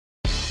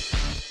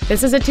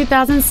This is a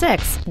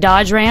 2006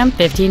 Dodge Ram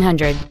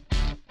 1500.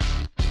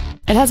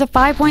 It has a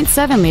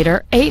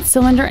 5.7-liter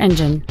 8-cylinder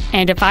engine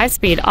and a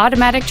 5-speed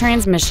automatic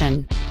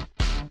transmission.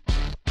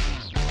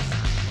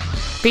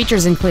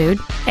 Features include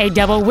a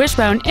double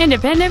wishbone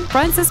independent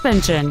front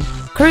suspension,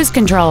 cruise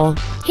control,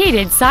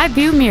 heated side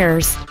view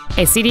mirrors,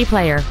 a CD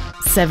player,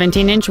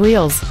 17-inch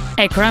wheels,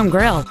 a chrome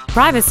grille,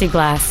 privacy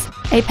glass,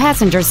 a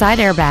passenger side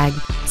airbag,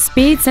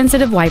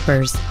 speed-sensitive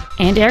wipers,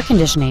 and air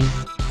conditioning.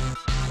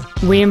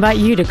 We invite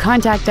you to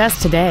contact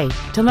us today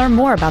to learn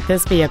more about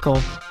this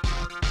vehicle.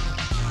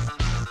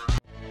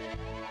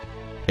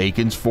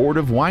 Akins Ford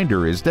of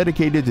Winder is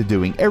dedicated to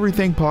doing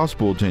everything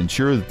possible to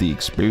ensure that the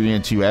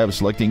experience you have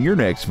selecting your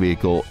next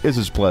vehicle is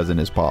as pleasant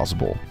as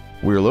possible.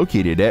 We're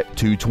located at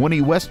 220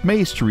 West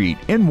May Street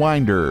in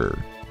Winder.